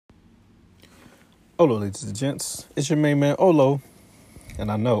Olo, ladies and gents. It's your main man, Olo.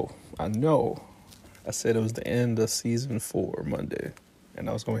 And I know, I said it was the end of season 4 Monday. And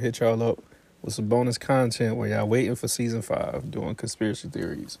I was going to hit y'all up with some bonus content where y'all waiting for season 5 doing conspiracy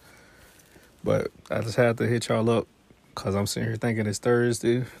theories. But I just had to hit y'all up because I'm sitting here thinking it's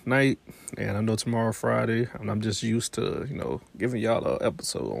Thursday night and I know tomorrow Friday. And I'm just used to, giving y'all an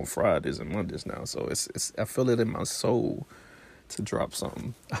episode on Fridays and Mondays now. So it's I feel it in my soul to drop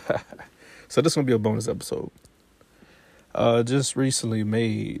something. So this is going to be a bonus episode. Just recently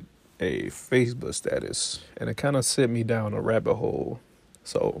made a Facebook status, and it kind of sent me down a rabbit hole.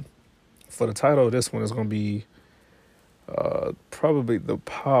 So for the title of this one, it's going to be probably the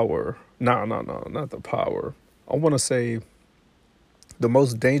power. No, not the power. I want to say the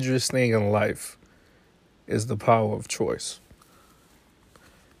most dangerous thing in life is the power of choice.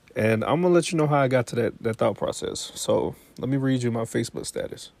 And I'm going to let you know how I got to that thought process. So let me read you my Facebook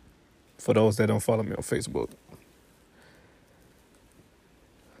status for those that don't follow me on Facebook.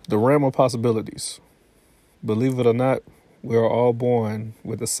 The realm of possibilities. Believe it or not, we are all born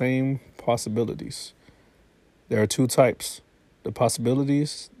with the same possibilities. There are two types. The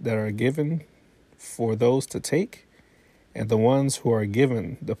possibilities that are given for those to take, and the ones who are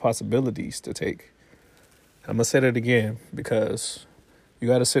given the possibilities to take. I'm going to say that again because you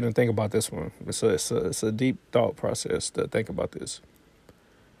got to sit and think about this one. It's a deep thought process to think about this.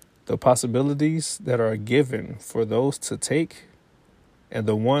 The possibilities that are given for those to take, and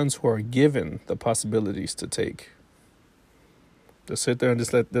the ones who are given the possibilities to take. Just sit there and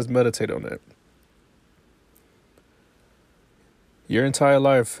just meditate on that. Your entire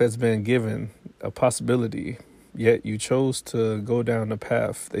life has been given a possibility, yet you chose to go down the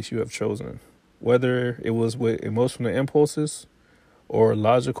path that you have chosen, whether it was with emotional impulses or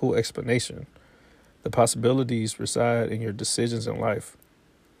logical explanation. The possibilities reside in your decisions in life.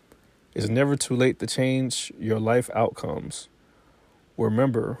 It's never too late to change your life outcomes.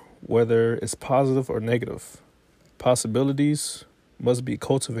 Remember, whether it's positive or negative, possibilities must be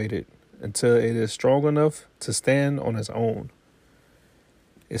cultivated until it is strong enough to stand on its own.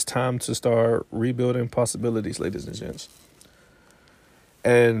 It's time to start rebuilding possibilities, ladies and gents.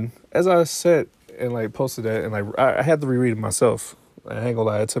 And as I said and posted that, and I had to reread it myself. I ain't gonna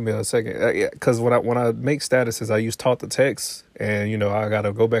lie, it took me a second. Because when I make statuses, I use taught to text, and I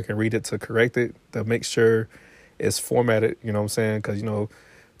gotta go back and read it to correct it to make sure it's formatted. You know what I'm saying? Because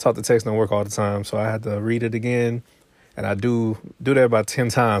taught to text don't work all the time, so I had to read it again. And I do that about 10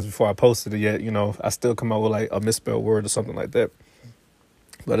 times before I posted it. Yet I still come out with a misspelled word or something like that.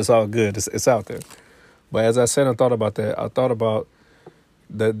 But it's all good. It's out there. But as I said and thought about that, I thought about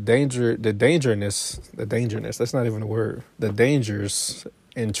the dangerousness. That's not even a word. The dangers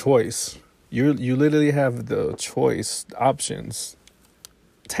in choice. You literally have the choice, options,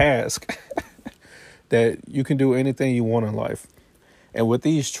 task that you can do anything you want in life. And with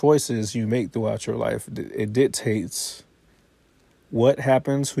these choices you make throughout your life, it dictates what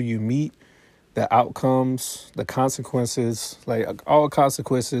happens, who you meet, the outcomes, the consequences. All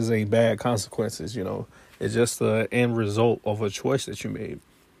consequences ain't bad consequences, It's just the end result of a choice that you made.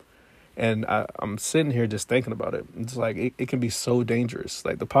 And I'm sitting here just thinking about it. It's it can be so dangerous,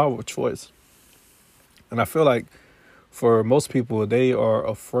 the power of choice. And I feel like for most people, they are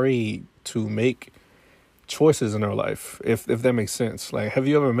afraid to make choices in their life, if that makes sense. Have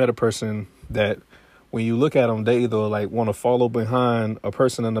you ever met a person that when you look at them, they either want to follow behind a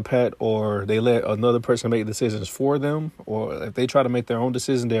person in the pack, or they let another person make decisions for them, or if they try to make their own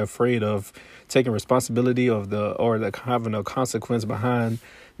decision, they're afraid of taking responsibility of having a consequence behind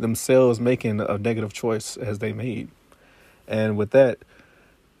themselves making a negative choice as they made. And with that,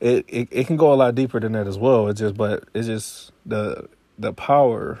 it can go a lot deeper than that as well. It's just the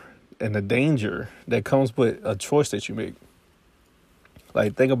power and the danger that comes with a choice that you make.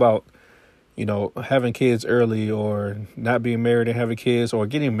 Think about, having kids early, or not being married and having kids, or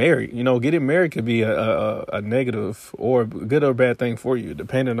getting married. Getting married could be a negative or good or bad thing for you,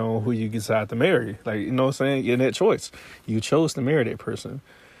 depending on who you decide to marry. You know what I'm saying? In that choice, you chose to marry that person.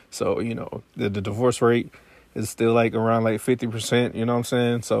 So, the divorce rate is still around 50%, you know what I'm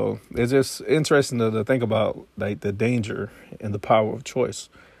saying? So it's just interesting to think about the danger and the power of choice.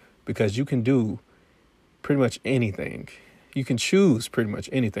 Because you can do pretty much anything. You can choose pretty much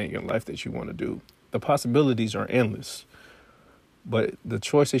anything in life that you want to do. The possibilities are endless. But the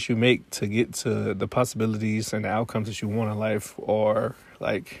choices you make to get to the possibilities and the outcomes that you want in life are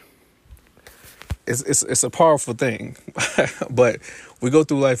it's a powerful thing. But we go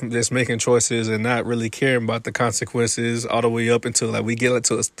through life just making choices and not really caring about the consequences all the way up until we get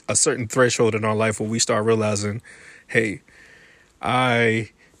to a certain threshold in our life where we start realizing, hey,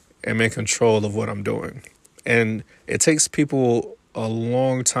 I am in control of what I'm doing. And it takes people a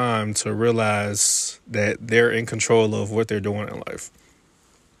long time to realize that they're in control of what they're doing in life.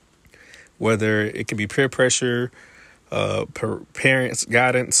 Whether it can be peer pressure, parents'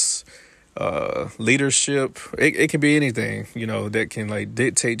 guidance, leadership, it can be anything, that can like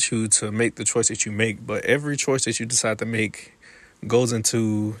dictate you to make the choice that you make. But every choice that you decide to make goes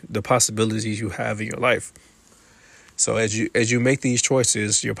into the possibilities you have in your life. So as you make these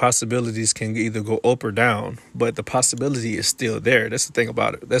choices, your possibilities can either go up or down, but the possibility is still there. That's the thing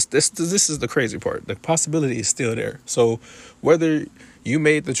about it. This is the crazy part. The possibility is still there. So whether you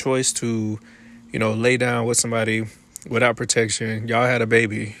made the choice to, lay down with somebody without protection, y'all had a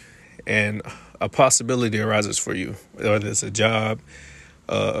baby, and a possibility arises for you, whether it's a job,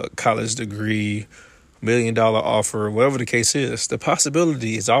 a college degree, $1 million offer, whatever the case is, the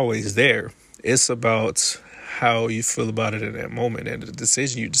possibility is always there. It's about how you feel about it in that moment and the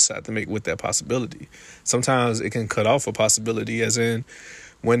decision you decide to make with that possibility. Sometimes it can cut off a possibility, as in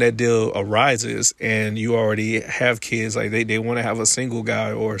when that deal arises and you already have kids, like they want to have a single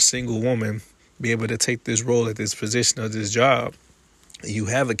guy or a single woman be able to take this role at this position of this job. You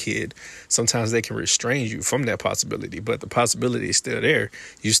have a kid, sometimes they can restrain you from that possibility, but the possibility is still there.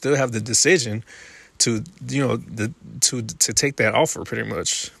 You still have the decision to, to take that offer pretty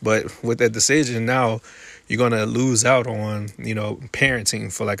much. But with that decision now, you're going to lose out on,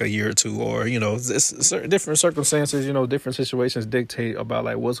 parenting for like a year or two, or, it's different circumstances, different situations dictate about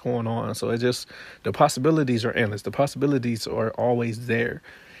like what's going on. So the possibilities are endless. The possibilities are always there.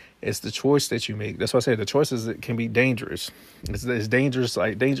 It's the choice that you make. That's why I say the choices can be dangerous. It's dangerous,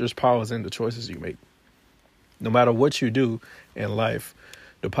 like dangerous powers in the choices you make. No matter what you do in life,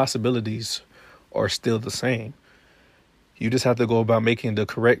 the possibilities are still the same. You just have to go about making the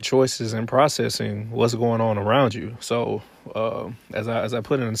correct choices and processing what's going on around you. So as I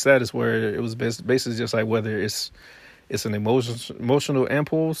put in the status where it was basically just like whether it's an emotional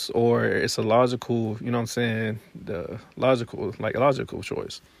impulse or it's a logical, the logical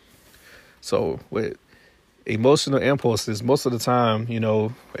choice. So with emotional impulses, most of the time,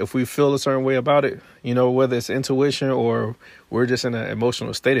 if we feel a certain way about it, whether it's intuition or we're just in an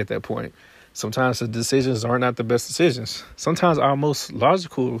emotional state at that point, sometimes the decisions are not the best decisions. Sometimes our most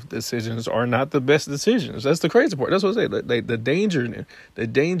logical decisions are not the best decisions. That's the crazy part. That's what I say. The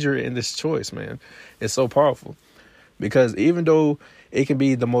danger in this choice, man, is so powerful. Because even though it can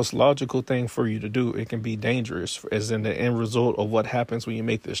be the most logical thing for you to do, it can be dangerous, as in the end result of what happens when you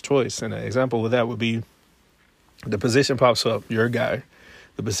make this choice. And an example of that would be the position pops up. You're a guy.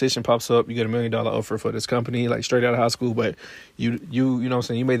 The position pops up, you get $1 million offer for this company, like straight out of high school, but you know what I'm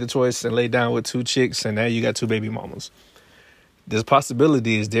saying, you made the choice and laid down with 2 chicks, and now you got 2 baby mamas. This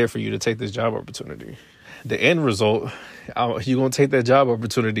possibility is there for you to take this job opportunity. The end result, you're going to take that job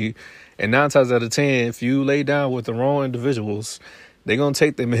opportunity, and 9 times out of 10, if you lay down with the wrong individuals, they're going to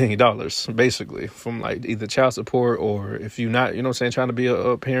take their $1 million, basically, from like either child support, or if you're not, trying to be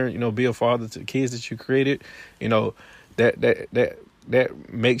a parent, be a father to the kids that you created,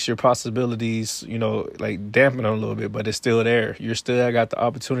 that makes your possibilities, like dampen a little bit, but it's still there. You still got the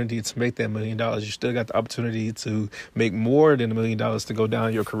opportunity to make that $1 million. You still got the opportunity to make more than $1 million to go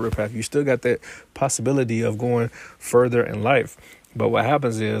down your career path. You still got that possibility of going further in life. But what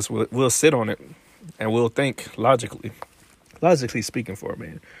happens is we'll sit on it and we'll think logically speaking for a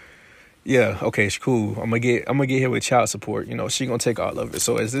man. Yeah, okay, it's cool. I'm gonna get here with child support. She gonna take all of it.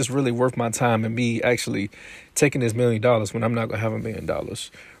 So is this really worth my time and me actually taking this $1 million when I'm not gonna have $1 million?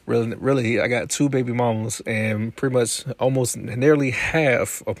 Really, I got 2 baby mamas, and pretty much almost nearly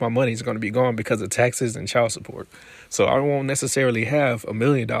half of my money is gonna be gone because of taxes and child support. So I won't necessarily have $1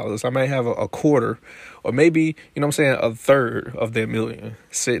 million. I might have a quarter, or maybe a third of that $1 million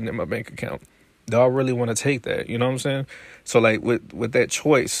sitting in my bank account. Do I really want to take that? You know what I'm saying? So like with that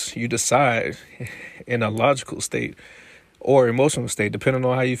choice, you decide in a logical state or emotional state, depending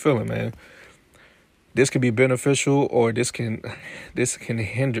on how you feeling, man. This can be beneficial, or this can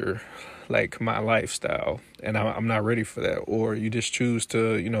hinder like my lifestyle, and I'm not ready for that. Or you just choose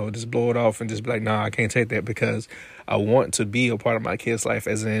to, just blow it off and just be like, nah, I can't take that because I want to be a part of my kid's life,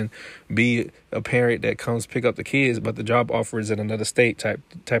 as in be a parent that comes pick up the kids, but the job offer is in another state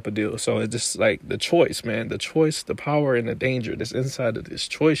type of deal. So it's just like the choice, man, the choice, the power and the danger that's inside of this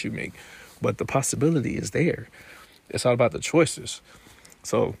choice you make. But the possibility is there. It's all about the choices.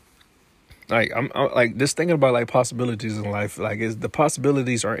 So like I'm like just thinking about like possibilities in life, like the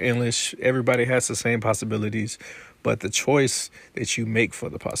possibilities are endless. Everybody has the same possibilities, but the choice that you make for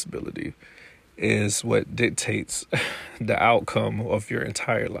the possibility is what dictates the outcome of your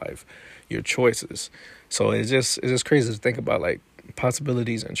entire life, your choices. So it's just crazy to think about, like,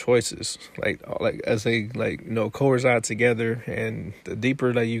 possibilities and choices, like as they coincide together, and the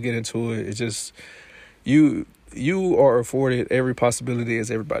deeper that you get into it, it's just you are afforded every possibility as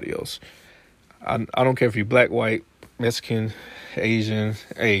everybody else. I don't care if you're black, white, Mexican, Asian.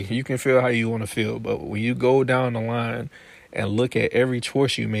 Hey, you can feel how you want to feel, but when you go down the line and look at every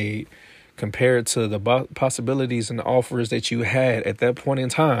choice you made compared to the possibilities and the offers that you had at that point in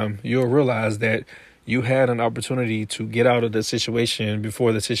time, you'll realize that you had an opportunity to get out of the situation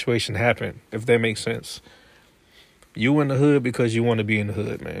before the situation happened, if that makes sense. You in the hood because you want to be in the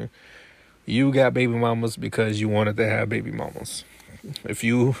hood, man. You got baby mamas because you wanted to have baby mamas. If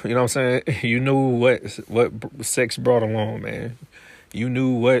you know what I'm saying, you knew what sex brought along, man. You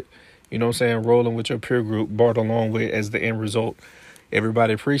knew what, you know what I'm saying, rolling with your peer group brought along with as the end result.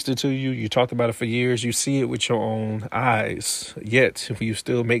 Everybody preached it to you. You talked about it for years. You see it with your own eyes. Yet, you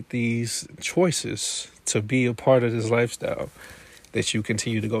still make these choices to be a part of this lifestyle that you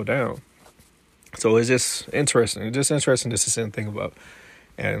continue to go down. So it's just interesting. It's just interesting just to sit and think about.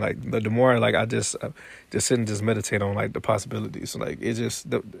 And like the more I just sit and just meditate on like the possibilities. Like it's just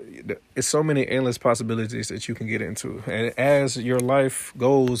it's so many endless possibilities that you can get into. And as your life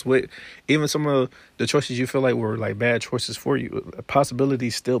goes with even some of the choices you feel like were like bad choices for you,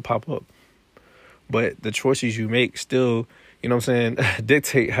 possibilities still pop up. But the choices you make still, you know what I'm saying,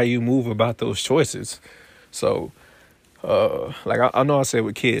 dictate how you move about those choices. So I know I said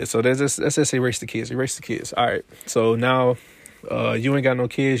with kids. So let's just say erase the kids. All right. So now you ain't got no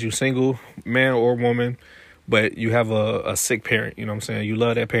kids, you single, man or woman, but you have a sick parent, you know what I'm saying? You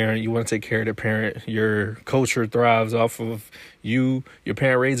love that parent, you want to take care of that parent. Your culture thrives off of your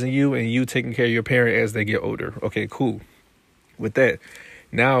parent raising you and you taking care of your parent as they get older. Okay, cool. With that,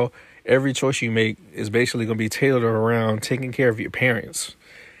 now every choice you make is basically going to be tailored around taking care of your parents.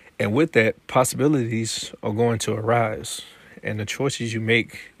 And with that, possibilities are going to arise. And the choices you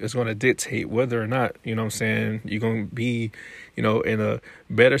make is going to dictate whether or not, you know what I'm saying, you're going to be, you know, in a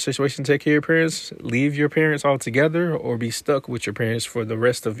better situation to take care of your parents, leave your parents altogether, or be stuck with your parents for the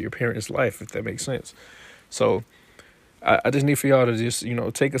rest of your parents' life, if that makes sense. So I just need for y'all to just, you know,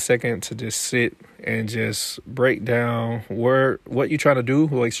 take a second to just sit and just break down what you're trying to do,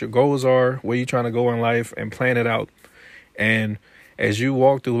 what your goals are, where you're trying to go in life, and plan it out. And as you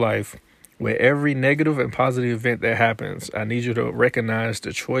walk through life, with every negative and positive event that happens, I need you to recognize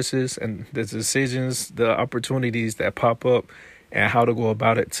the choices and the decisions, the opportunities that pop up, and how to go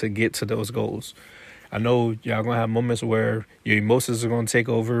about it to get to those goals. I know y'all going to have moments where your emotions are going to take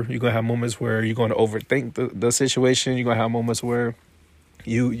over. You're going to have moments where you're going to overthink the situation. You're going to have moments where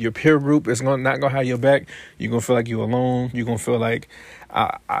your peer group is not going to have your back. You're going to feel like you're alone. You're going to feel like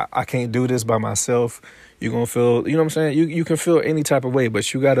I can't do this by myself. You're going to feel, you know what I'm saying? You can feel any type of way,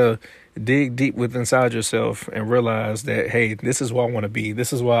 but you got to dig deep within inside yourself and realize that, hey, this is where I want to be.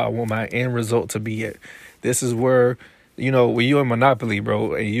 This is where I want my end result to be at. This is where, you know, when you're in Monopoly,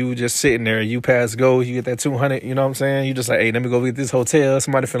 bro, and you just sitting there, you pass go, you get that 200, you know what I'm saying? You just like, hey, let me go get this hotel.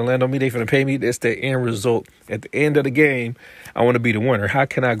 Somebody finna land on me. They finna pay me. That's the end result. At the end of the game, I want to be the winner. How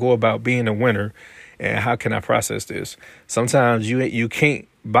can I go about being a winner? And how can I process this? Sometimes you can't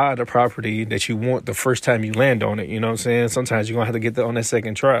buy the property that you want the first time you land on it. You know what I'm saying? Sometimes you're going to have to get that on that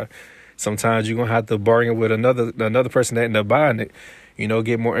second try. Sometimes you're going to have to bargain with another person that ended up buying it. You know,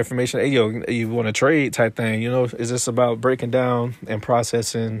 get more information. Hey, yo, you want to trade type thing. You know, it's just about breaking down and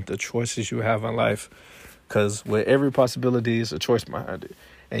processing the choices you have in life. Because with every possibility is a choice behind it.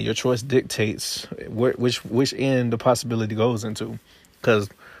 And your choice dictates which end the possibility goes into. Because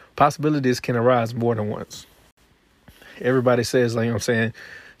possibilities can arise more than once. Everybody says, like, you know what I'm saying,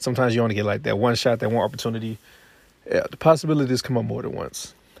 sometimes you only get like that one shot, that one opportunity. Yeah, the possibilities come up more than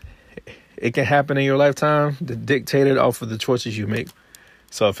once. It can happen in your lifetime, dictated off of the choices you make.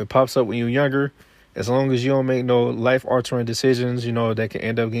 So if it pops up when you're younger, as long as you don't make no life-altering decisions, you know, that can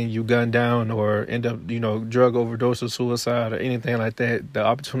end up getting you gunned down or end up, you know, drug overdose or suicide or anything like that, the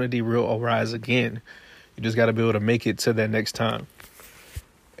opportunity will arise again. You just got to be able to make it to that next time.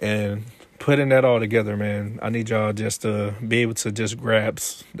 And putting that all together, man, I need y'all just to be able to just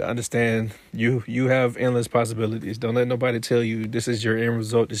grasp, to understand you have endless possibilities. Don't let nobody tell you this is your end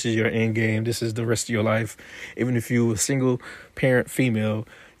result, this is your end game, this is the rest of your life. Even if you a single parent female,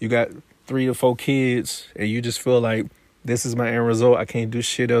 you got 3 or 4 kids, and you just feel like this is my end result. I can't do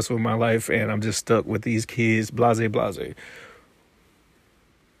shit else with my life, and I'm just stuck with these kids, blase, blase.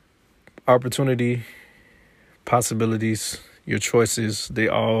 Opportunity, possibilities, your choices, they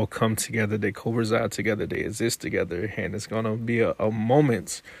all come together, they co-reside together, they exist together, and it's going to be a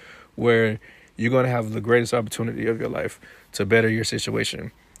moment where you're going to have the greatest opportunity of your life to better your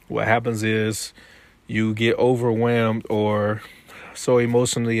situation. What happens is you get overwhelmed or so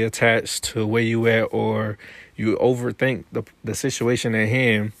emotionally attached to where you at, or you overthink the situation at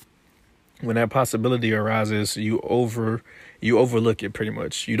hand, when that possibility arises, you overlook it pretty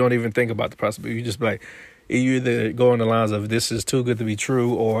much. You don't even think about the possibility. You just be like, you either go on the lines of this is too good to be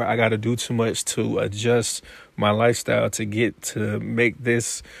true, or I got to do too much to adjust my lifestyle to make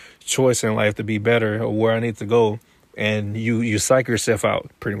this choice in life to be better, or where I need to go. And you psych yourself out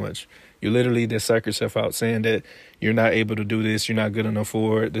pretty much. You literally just psych yourself out, saying that you're not able to do this, you're not good enough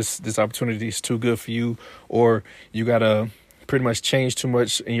for it, this opportunity is too good for you, or you gotta pretty much change too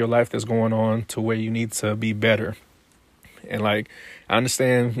much in your life that's going on to where you need to be better. And like, I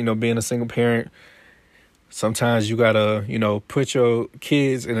understand, being a single parent, sometimes you gotta, put your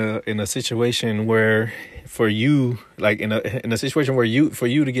kids in a situation where, for you, like in a situation where for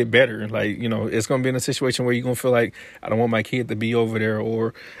you to get better, like, it's gonna be in a situation where you're gonna feel like, I don't want my kid to be over there,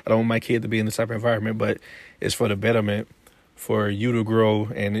 or I don't want my kid to be in this type of environment, but it's for the betterment, for you to grow,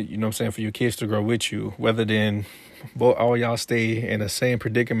 and for your kids to grow with you, rather than all y'all stay in the same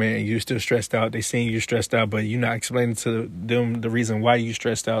predicament and you're still stressed out. They seeing you stressed out, but you're not explaining to them the reason why you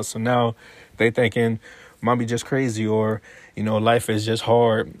stressed out. So now they thinking, mommy just crazy, or, life is just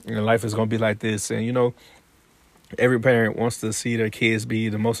hard, and life is going to be like this. And, every parent wants to see their kids be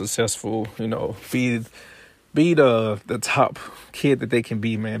the most successful, be the top kid that they can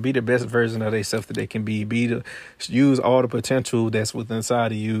be, man. Be the best version of themselves that they can be. Use all the potential that's within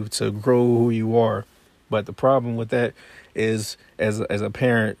inside of you to grow who you are. But the problem with that is, as a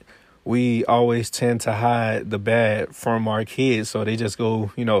parent, we always tend to hide the bad from our kids. So they just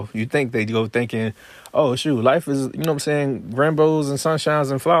go, you think they go thinking, oh, shoot, life is, rainbows and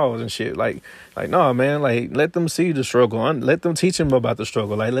sunshines and flowers and shit. Like, no, man, like, let them see the struggle. Let them teach them about the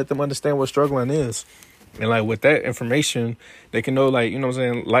struggle. Like, let them understand what struggling is. And like, with that information, they can know, like,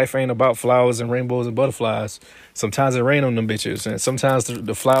 life ain't about flowers and rainbows and butterflies. Sometimes it rain on them bitches, and sometimes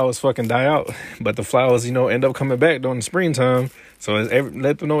the flowers fucking die out, but the flowers, end up coming back during the springtime. So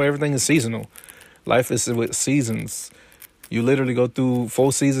let them know everything is seasonal. Life is with seasons. You literally go through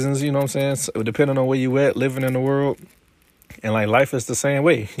 4 seasons, so depending on where you at, living in the world. And like, life is the same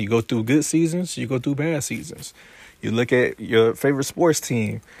way. You go through good seasons, you go through bad seasons. You look at your favorite sports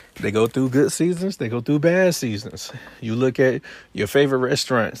team. They go through good seasons. They go through bad seasons. You look at your favorite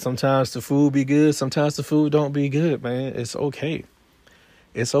restaurant. Sometimes the food be good. Sometimes the food don't be good, man. It's okay.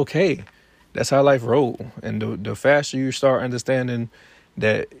 It's okay. That's how life roll. And the faster you start understanding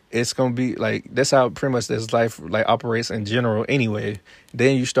that it's going to be like, that's how pretty much this life like operates in general anyway.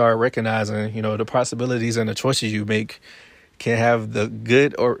 Then you start recognizing, the possibilities and the choices you make can have the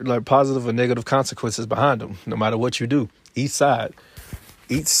good or like positive or negative consequences behind them, no matter what you do. Each side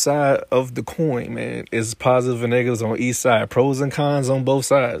of the coin, man, is positive and negatives on each side, pros and cons on both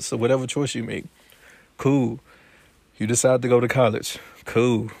sides. So whatever choice you make, cool. You decide to go to college,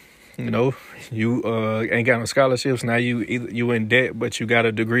 cool. You ain't got no scholarships. Now you in debt, but you got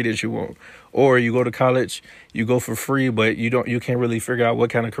a degree that you want. Or you go to college, you go for free, but you can't really figure out what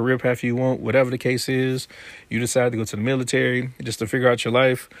kind of career path you want. Whatever the case is, you decide to go to the military just to figure out your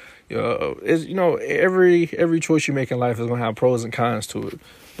life. Every choice you make in life is gonna have pros and cons to it.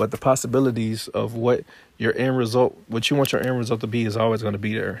 But the possibilities of what your end result, what you want your end result to be, is always gonna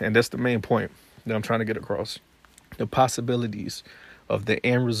be there. And that's the main point that I'm trying to get across. The possibilities of the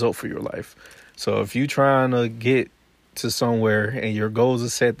end result for your life. So if you're trying to get to somewhere and your goals are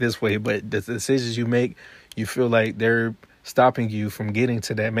set this way, but the decisions you make, you feel like they're stopping you from getting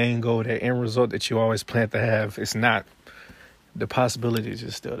to that main goal, that end result that you always plan to have, it's not. The possibilities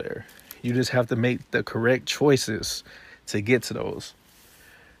are still there. You just have to make the correct choices to get to those.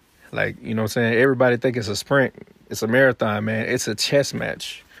 Like, everybody think it's a sprint. It's a marathon, man. It's a chess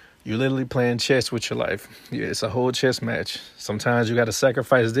match. You're literally playing chess with your life. Yeah, it's a whole chess match. Sometimes you got to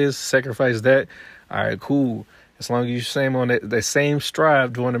sacrifice this, sacrifice that. All right, cool. As long as you same on that same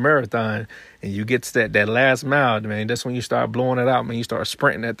strive during the marathon, and you get to that last mile, man, that's when you start blowing it out, man. You start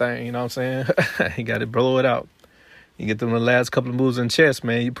sprinting that thing, you know what I'm saying? You got to blow it out. You get them the last couple of moves in chess,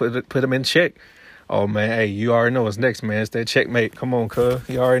 man. You put them in check. Oh, man, hey, you already know what's next, man. It's that checkmate. Come on, cuz.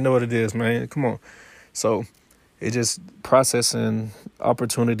 You already know what it is, man. Come on. So it's just processing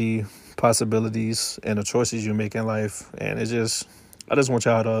opportunity, possibilities, and the choices you make in life. And I just want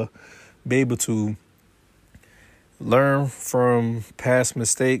y'all to be able to learn from past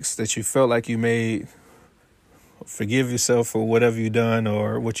mistakes that you felt like you made. Forgive yourself for whatever you done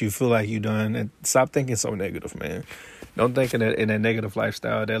or what you feel like you done, and stop thinking so negative, man. Don't think in that negative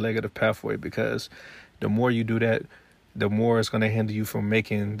lifestyle, that negative pathway, because the more you do that, the more it's going to hinder you from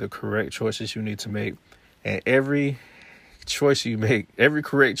making the correct choices you need to make. And every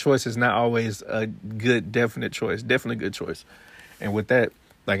correct choice is not always a good, definite choice. Definitely a good choice. And with that,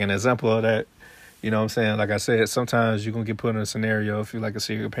 like an example of that, you know what I'm saying? Like I said, sometimes you're going to get put in a scenario if you're like a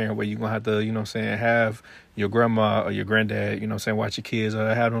single parent where you're going to have to, you know what I'm saying, have your grandma or your granddad, you know what I'm saying, watch your kids,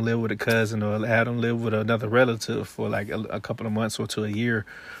 or have them live with a cousin, or have them live with another relative for like a couple of months or to a year,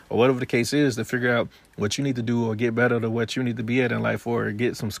 or whatever the case is, to figure out what you need to do or get better to what you need to be at in life, or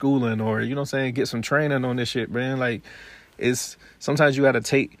get some schooling, or, you know what I'm saying, get some training on this shit, man. Like, it's sometimes you got to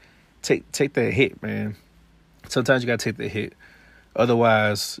take that hit, man. Sometimes you got to take the hit.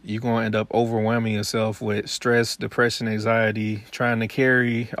 Otherwise, you're going to end up overwhelming yourself with stress, depression, anxiety, trying to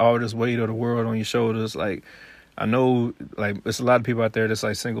carry all this weight of the world on your shoulders. Like, I know, like, there's a lot of people out there that's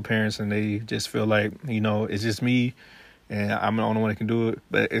like single parents, and they just feel like, you know, it's just me and I'm the only one that can do it.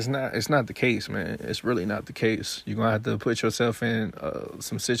 But it's not the case, man. It's really not the case. You're going to have to put yourself in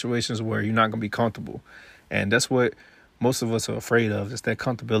some situations where you're not going to be comfortable. And that's what most of us are afraid of. It's that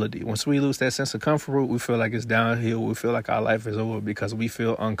comfortability. Once we lose that sense of comfort, we feel like it's downhill. We feel like our life is over because we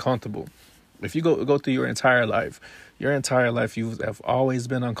feel uncomfortable. If you go through your entire life, you have always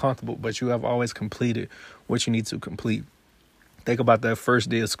been uncomfortable, but you have always completed what you need to complete. Think about that first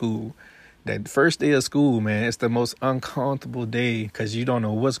day of school. That first day of school, man, it's the most uncomfortable day because you don't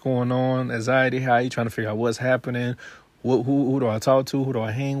know what's going on, anxiety, how you trying to figure out what's happening. Who do I talk to? Who do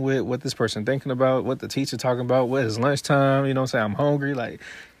I hang with? What this person thinking about? What the teacher talking about? What is lunchtime? You know what I'm saying? I'm hungry. Like,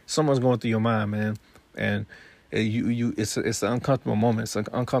 someone's going through your mind, man. And it's an uncomfortable moment. It's an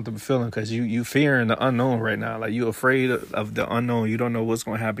uncomfortable feeling because you fearing the unknown right now. Like, you're afraid of the unknown. You don't know what's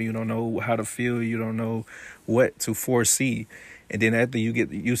going to happen. You don't know how to feel. You don't know what to foresee. And then after you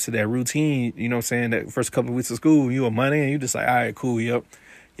get used to that routine, you know what I'm saying, that first couple of weeks of school, you on Monday, and you just like, all right, cool,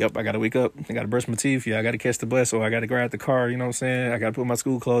 Yep, I got to wake up. I got to brush my teeth. Yeah, I got to catch the bus, or I got to grab the car. You know what I'm saying? I got to put my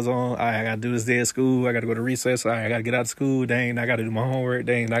school clothes on. I got to do this day at school. I got to go to recess. I got to get out of school. Dang, I got to do my homework.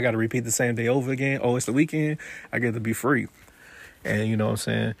 Dang, I got to repeat the same day over again. Oh, it's the weekend. I get to be free. And you know what I'm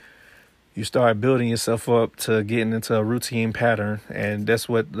saying? You start building yourself up to getting into a routine pattern. And that's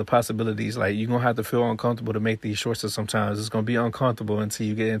what the possibilities, like, you're going to have to feel uncomfortable to make these choices sometimes. It's going to be uncomfortable until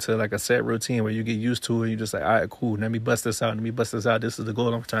you get into like a set routine where you get used to it. You're just like, all right, cool. Let me bust this out. This is the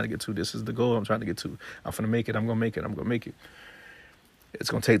goal I'm trying to get to. This is the goal I'm trying to get to. I'm going to make it. I'm going to make it. It's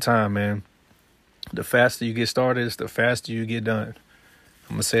going to take time, man. The faster you get started, it's the faster you get done.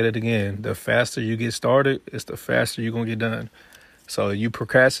 I'm going to say that again. The faster you get started, it's the faster you're going to get done. So you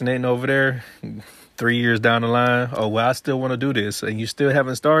procrastinating over there 3 years down the line. Oh, well, I still want to do this. And you still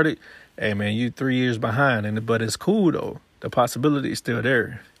haven't started. Hey, man, you 3 years behind. But it's cool, though. The possibility is still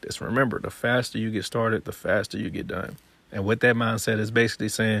there. Just remember, the faster you get started, the faster you get done. And with that mindset is basically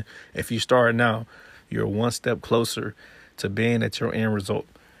saying, if you start now, you're one step closer to being at your end result.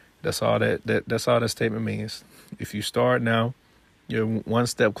 That's all that statement means. If you start now, you're one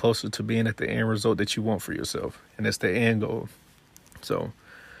step closer to being at the end result that you want for yourself. And that's the end goal. So,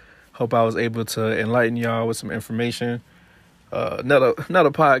 hope I was able to enlighten y'all with some information. Another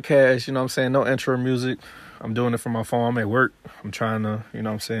podcast, you know what I'm saying? No intro music. I'm doing it from my phone. I'm at work. I'm trying to, you know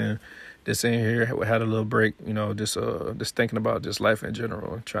what I'm saying, just in here, had a little break, you know, just thinking about just life in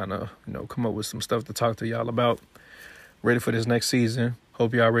general, trying to, you know, come up with some stuff to talk to y'all about. Ready for this next season.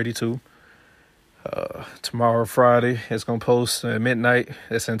 Hope y'all ready too. Tomorrow, Friday, it's going to post at midnight.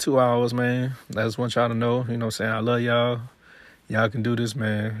 It's in 2 hours, man. I just want y'all to know, you know what I'm saying, I love y'all. Y'all can do this,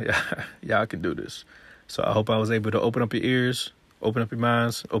 man. Y'all can do this. So I hope I was able to open up your ears, open up your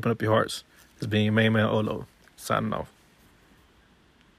minds, open up your hearts. It's being your main man, Olo, signing off.